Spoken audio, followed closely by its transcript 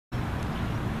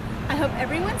hope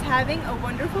everyone's having a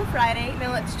wonderful Friday.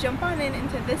 Now let's jump on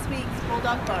into this week's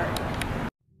Bulldog Bark.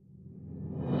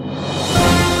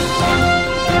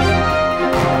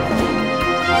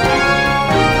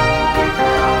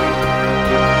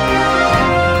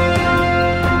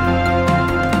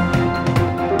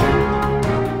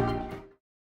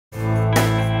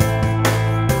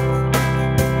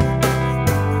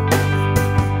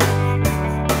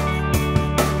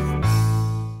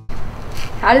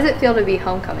 How does it feel to be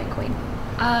homecoming queen?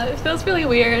 It feels really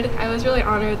weird. I was really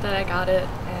honored that I got it,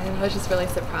 and I was just really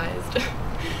surprised.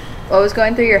 What was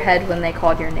going through your head when they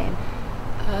called your name?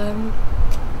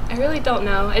 I really don't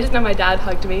know. I just know my dad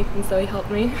hugged me, and so he helped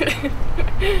me.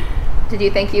 Did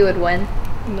you think you would win?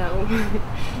 No.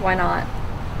 Why not?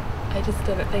 I just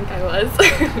didn't think I was.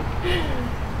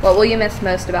 What will you miss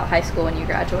most about high school when you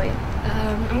graduate?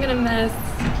 I'm gonna miss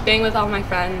being with all my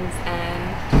friends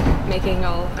and making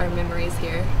all our memories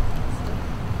here.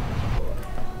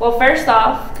 Well, first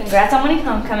off, congrats on winning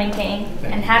Homecoming King,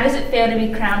 and how does it feel to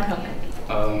be crowned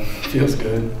Homecoming? Feels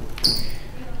good.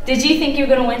 Did you think you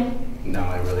were going to win? No,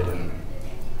 I really didn't.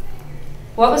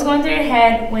 What was going through your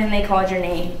head when they called your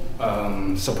name?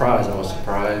 Surprised. I was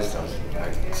surprised. I was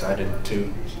excited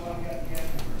too.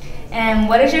 And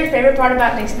what is your favorite part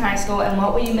about Dixon High School, and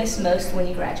what will you miss most when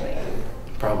you graduate?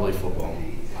 Probably football.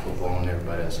 Football and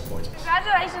everybody that supports us.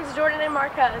 Congratulations, Jordan and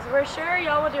Marcus. We're sure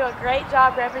y'all will do a great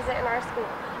job representing our school.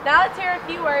 Now let's hear a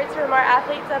few words from our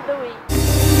athletes of the week.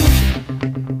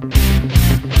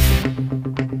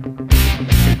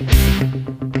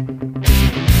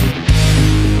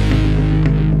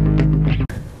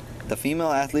 The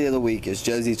female athlete of the week is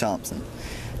Josie Thompson.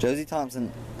 Josie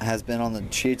Thompson has been on the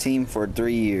cheer team for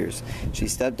 3 years. She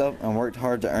stepped up and worked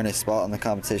hard to earn a spot on the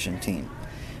competition team.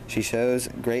 She shows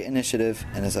great initiative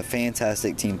and is a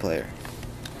fantastic team player.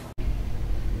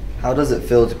 How does it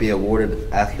feel to be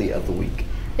awarded Athlete of the Week?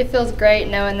 It feels great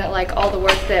knowing that all the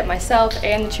work that myself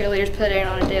and the cheerleaders put in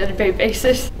on a day-to-day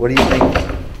basis. What do you think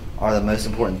are the most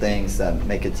important things that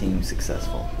make a team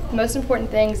successful? The most important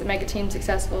things that make a team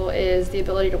successful is the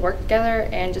ability to work together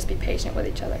and just be patient with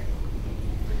each other.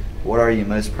 What are you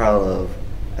most proud of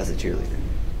as a cheerleader?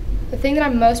 The thing that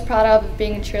I'm most proud of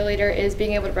being a cheerleader is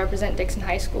being able to represent Dixon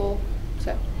High School.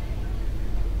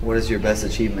 What is your best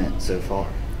achievement so far?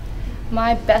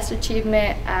 My best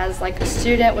achievement as a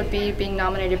student would be being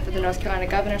nominated for the North Carolina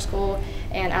Governor School,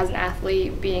 and as an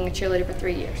athlete being a cheerleader for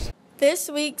 3 years. This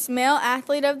week's Male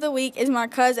Athlete of the Week is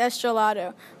Marcus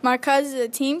Estrelado. Marcus is a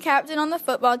team captain on the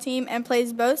football team and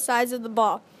plays both sides of the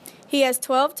ball. He has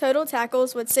 12 total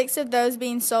tackles, with 6 of those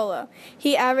being solo.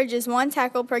 He averages 1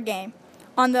 tackle per game.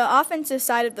 On the offensive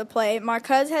side of the play,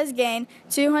 Marcus has gained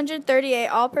 238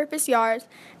 all-purpose yards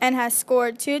and has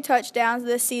scored 2 touchdowns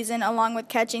this season, along with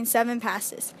catching 7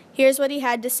 passes. Here's what he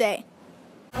had to say.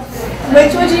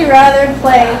 Which would you rather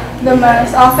play the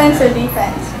most, offense or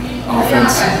defense?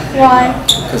 Offense. Why?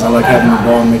 Because I like having the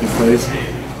ball and making plays.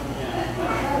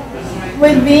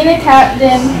 With being a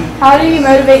captain, how do you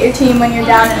motivate your team when you're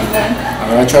down in a game?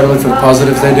 I try to look for the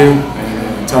positives they do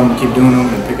and tell them to keep doing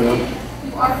them and pick it up.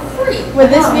 With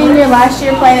this being your last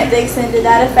year playing at Dixon, did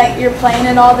that affect your playing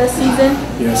at all this season?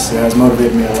 Yes, it has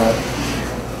motivated me a lot.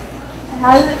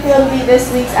 How does it feel to be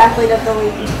this week's Athlete of the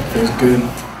Week? Feels good.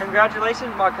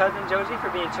 Congratulations, Marcus and Josie, for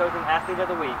being chosen Athlete of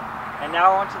the Week. And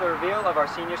now on to the reveal of our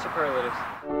senior superlatives.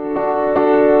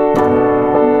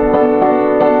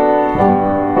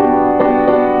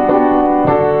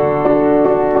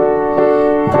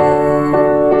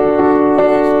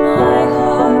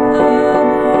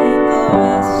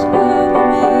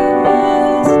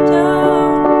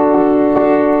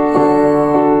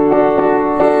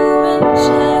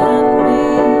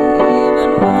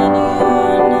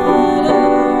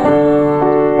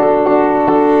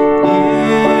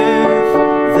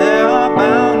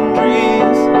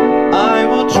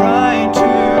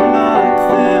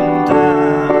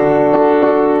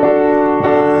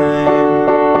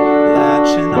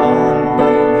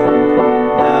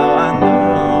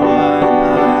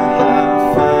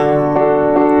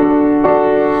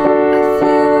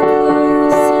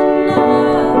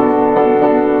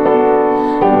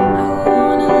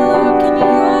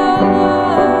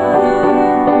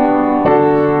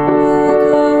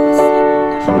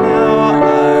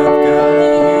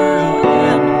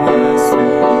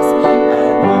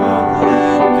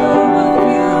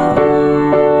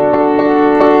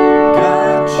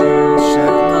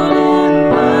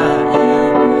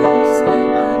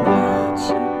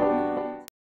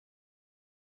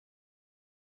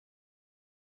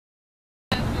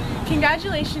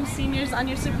 Congratulations, seniors, on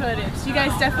your superlatives. You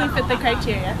guys definitely fit the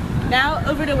criteria. Now,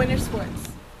 over to winter sports.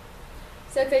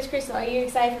 So, Coach Crystal, are you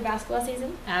excited for basketball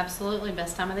season? Absolutely,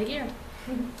 best time of the year.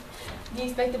 Do you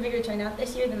expect a bigger turnout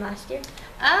this year than last year?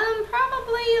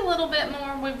 Probably a little bit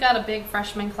more. We've got a big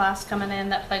freshman class coming in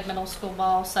that played middle school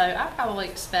ball, so I probably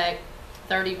expect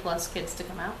 30-plus kids to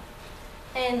come out.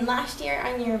 And last year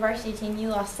on your varsity team, you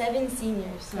lost 7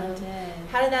 seniors. So I did.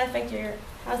 how's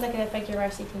that going to affect your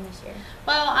varsity team this year?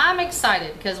 Well, I'm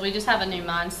excited because we just have a new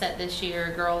mindset this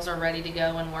year. Girls are ready to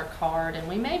go and work hard, and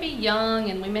we may be young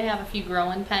and we may have a few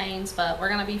growing pains, but we're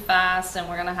going to be fast and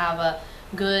we're going to have a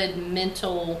good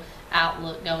mental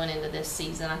outlook going into this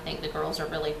season. I think the girls are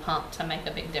really pumped to make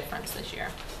a big difference this year.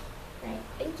 Great,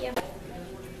 thank you.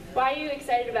 Why are you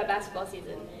excited about basketball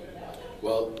season?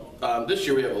 Well, this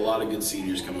year we have a lot of good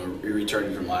seniors coming,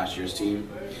 returning from last year's team,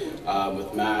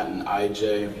 with Matt and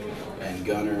IJ and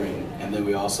Gunner, and then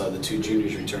we also have the 2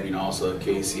 juniors returning also,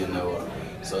 Casey and Noah.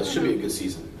 So it should be a good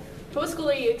season. What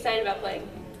school are you excited about playing?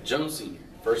 Jones Senior,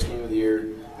 first game of the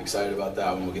year. I'm excited about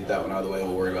that one. We'll get that one out of the way and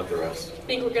we'll worry about the rest.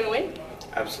 Think we're going to win?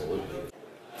 Absolutely.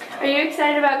 Are you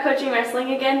excited about coaching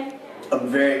wrestling again? I'm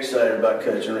very excited about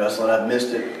coaching wrestling. I've missed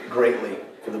it greatly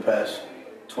for the past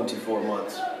 24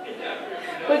 months.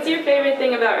 What's your favorite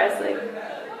thing about wrestling?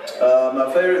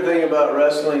 My favorite thing about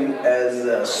wrestling as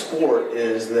a sport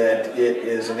is that it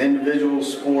is an individual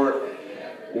sport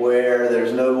where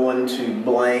there's no one to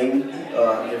blame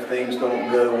if things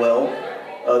don't go well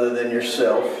other than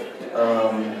yourself.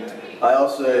 I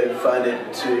also find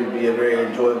it to be a very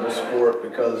enjoyable sport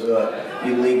because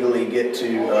you legally get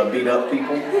to beat up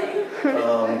people,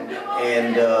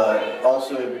 and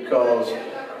also because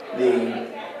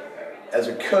as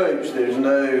a coach, there's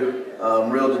no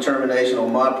real determination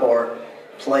on my part,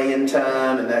 playing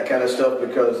time and that kind of stuff,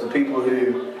 because the people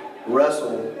who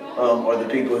wrestle are the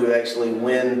people who actually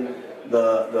win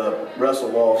the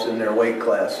wrestle-offs in their weight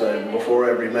class. So before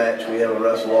every match, we have a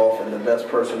wrestle-off, and the best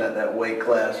person at that weight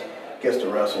class gets to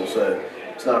wrestle, so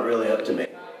it's not really up to me.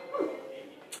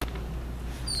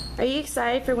 Are you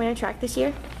excited for winter track this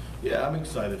year? Yeah, I'm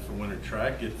excited for winter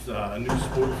track. It's a new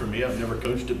sport for me. I've never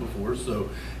coached it before, so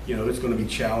it's going to be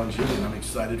challenging, and I'm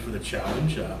excited for the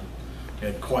challenge.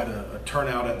 Had quite a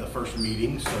turnout at the first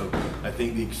meeting, so I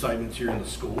think the excitement's here in the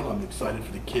school. I'm excited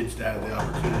for the kids to have the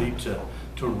opportunity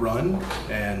to run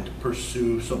and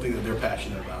pursue something that they're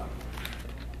passionate about.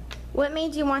 What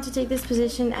made you want to take this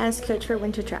position as coach for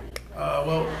winter track?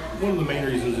 Well, one of the main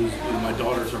reasons is my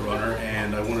daughter's a runner,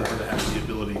 and I wanted her to have the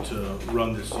ability to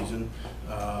run this season.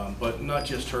 But not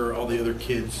just her, all the other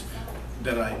kids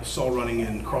that I saw running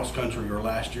in cross country or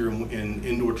last year in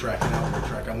indoor track and outdoor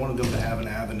track. I wanted them to have an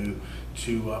avenue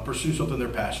to pursue something they're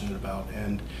passionate about.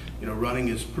 And running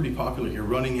is pretty popular here,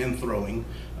 running and throwing,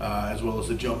 as well as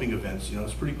the jumping events.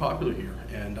 It's pretty popular here,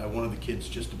 and I wanted the kids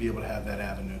just to be able to have that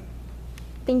avenue.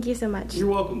 Thank you so much. You're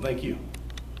welcome. Thank you.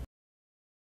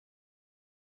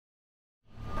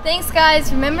 Thanks,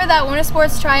 guys. Remember that winter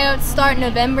sports tryouts start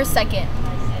November 2nd.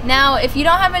 Now, if you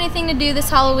don't have anything to do this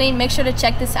Halloween, make sure to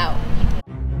check this out.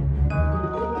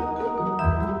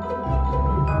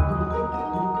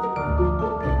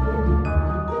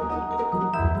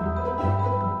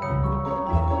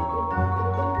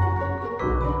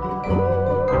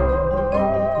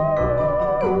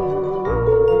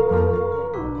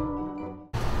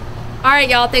 Alright,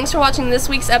 y'all, thanks for watching this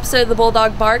week's episode of the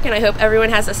Bulldog Bark, and I hope everyone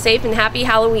has a safe and happy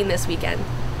Halloween this weekend.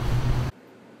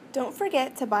 Don't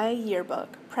forget to buy a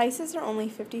yearbook. Prices are only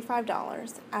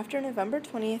 $55. After November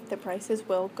 20th, the prices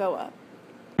will go up.